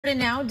And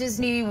now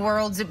Disney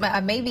World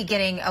may be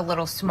getting a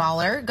little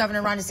smaller.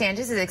 Governor Ron DeSantis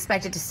is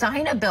expected to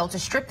sign a bill to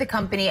strip the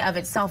company of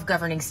its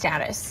self-governing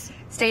status.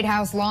 State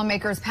House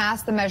lawmakers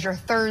passed the measure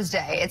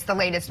Thursday. It's the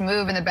latest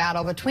move in the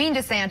battle between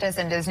DeSantis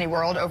and Disney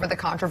World over the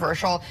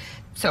controversial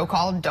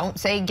so-called Don't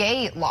Say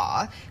Gay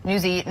law.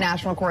 Newsy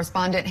national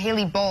correspondent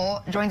Haley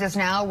Bull joins us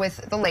now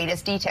with the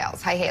latest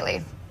details. Hi,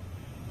 Haley.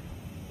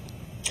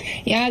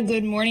 Yeah,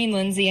 good morning,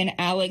 Lindsay and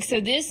Alex.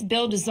 So this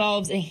bill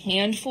dissolves a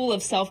handful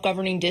of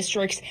self-governing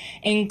districts,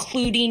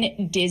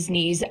 including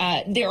Disney's.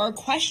 There are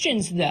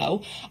questions,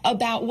 though,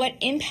 about what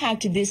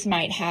impact this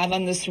might have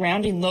on the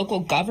surrounding local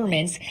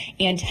governments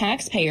and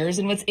taxpayers.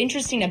 And what's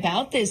interesting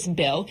about this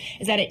bill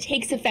is that it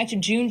takes effect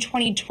June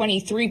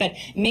 2023, but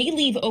may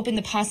leave open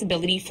the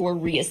possibility for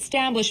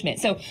reestablishment.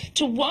 So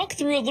to walk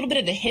through a little bit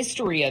of the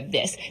history of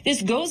this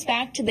goes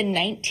back to the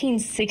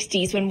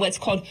 1960s when what's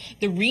called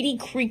the Reedy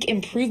Creek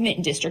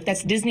Improvement District,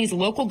 that's Disney's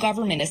local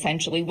government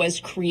essentially, was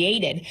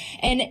created.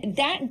 And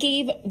that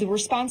gave the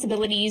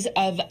responsibilities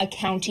of a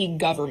county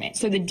government.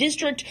 So the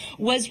district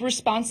was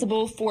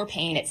responsible for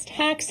paying its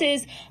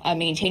taxes,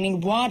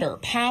 maintaining water,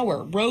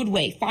 power,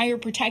 roadway, fire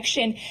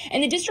protection.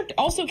 And the district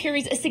also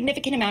carries a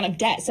significant amount of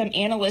debt. Some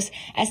analysts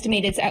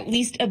estimate it's at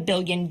least $1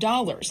 billion.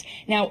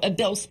 Now, a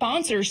bill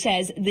sponsor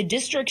says the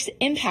districts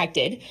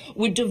impacted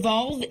would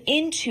devolve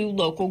into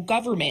local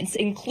governments,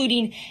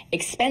 including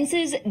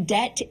expenses,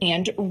 debt,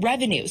 and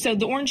revenue. So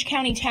the Orange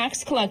County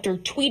tax collector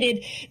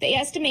tweeted they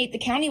estimate the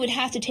county would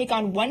have to take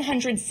on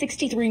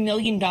 $163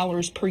 million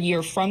per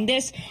year from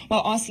this,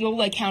 while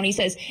Osceola County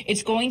says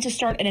it's going to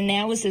start an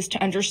analysis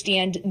to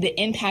understand the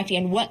impact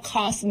and what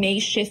costs may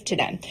shift to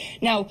them.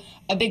 Now,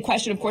 a big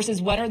question, of course,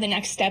 is what are the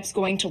next steps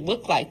going to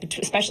look like,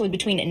 especially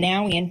between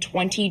now and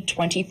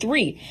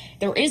 2023?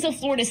 There is a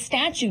Florida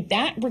statute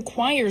that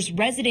requires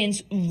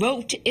residents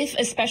vote if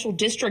a special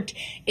district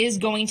is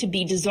going to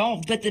be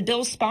dissolved. But the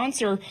bill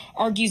sponsor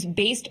argues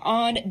based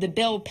on the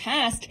bill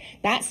passed,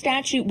 that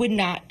statute would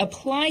not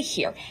apply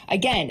here.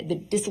 Again, the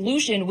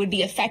dissolution would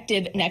be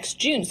effective next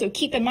June. So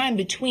keep in mind,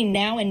 between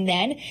now and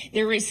then,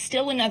 there is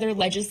still another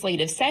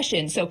legislative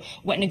session. So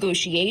what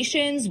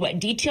negotiations, what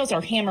details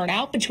are hammered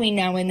out between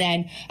now and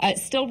then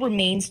still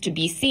remains to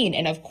be seen.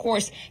 And of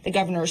course, the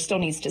governor still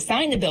needs to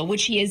sign the bill,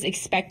 which he is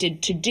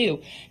expected to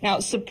do. Now,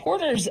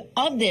 supporters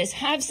of this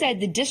have said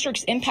the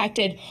districts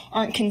impacted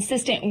aren't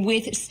consistent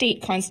with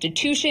state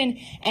constitution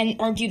and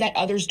argue that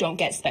others don't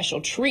get special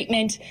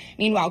treatment.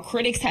 Meanwhile,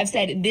 critics have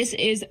said this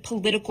is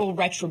political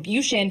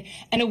retribution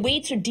and a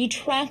way to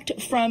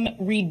detract from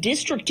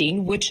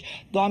redistricting, which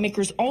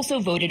lawmakers also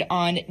voted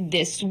on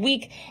this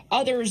week.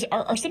 Others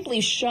are simply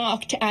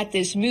shocked at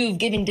this move,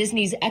 given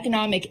Disney's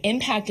economic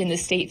impact in the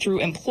state through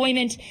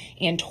employment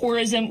and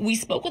tourism. We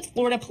spoke with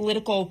Florida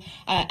political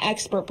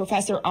expert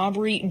Professor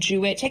Aubrey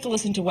Jewett. Take a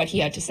listen to what he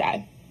had to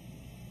say.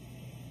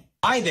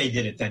 Why they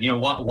did it then?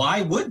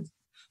 Why would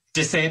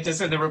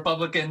DeSantis and the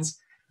Republicans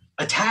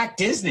attack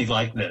Disney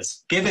like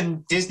this,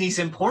 given Disney's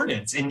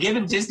importance and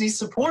given Disney's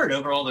support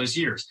over all those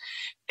years?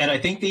 And I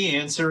think the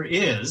answer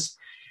is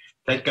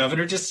that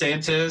Governor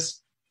DeSantis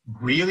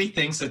really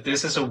thinks that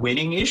this is a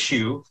winning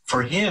issue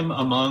for him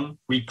among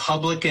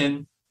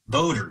Republican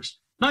voters,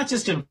 not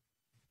just in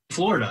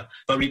Florida,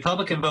 but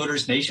Republican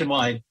voters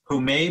nationwide who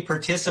may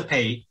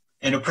participate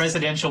in a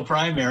presidential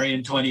primary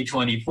in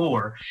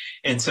 2024.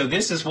 And so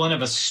this is one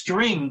of a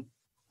string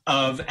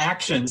of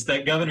actions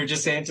that Governor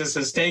DeSantis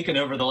has taken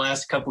over the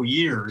last couple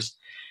years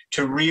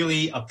to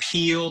really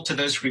appeal to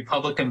those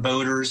Republican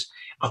voters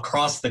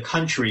across the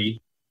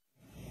country.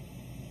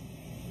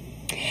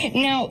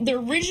 Now, the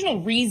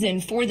original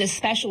reason for this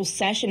special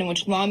session in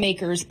which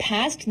lawmakers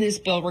passed this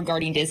bill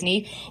regarding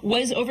Disney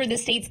was over the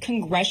state's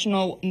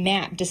congressional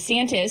map.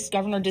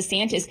 Governor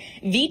DeSantis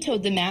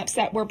vetoed the maps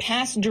that were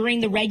passed during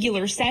the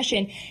regular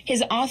session,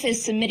 his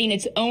office submitting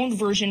its own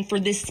version for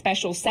this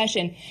special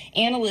session.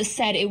 Analysts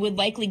said it would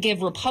likely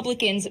give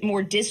Republicans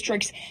more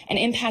districts and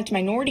impact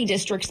minority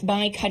districts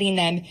by cutting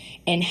them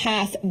in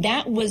half.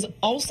 That was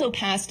also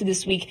passed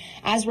this week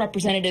as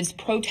representatives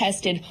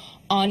protested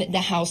on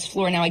the House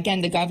floor. Now,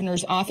 again, the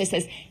governor's office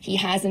says he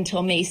has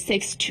until May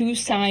 6th to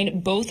sign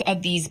both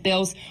of these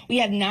bills. We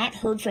have not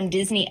heard from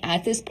Disney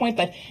at this point,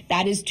 but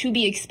that is to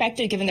be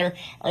expected, given there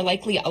are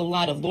likely a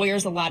lot of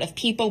lawyers, a lot of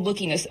people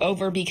looking this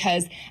over,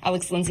 because,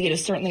 Alex, Lindsay, it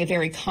is certainly a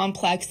very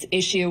complex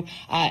issue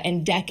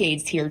and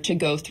decades here to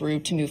go through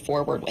to move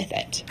forward with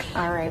it.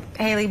 All right.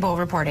 Haley Bull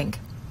reporting.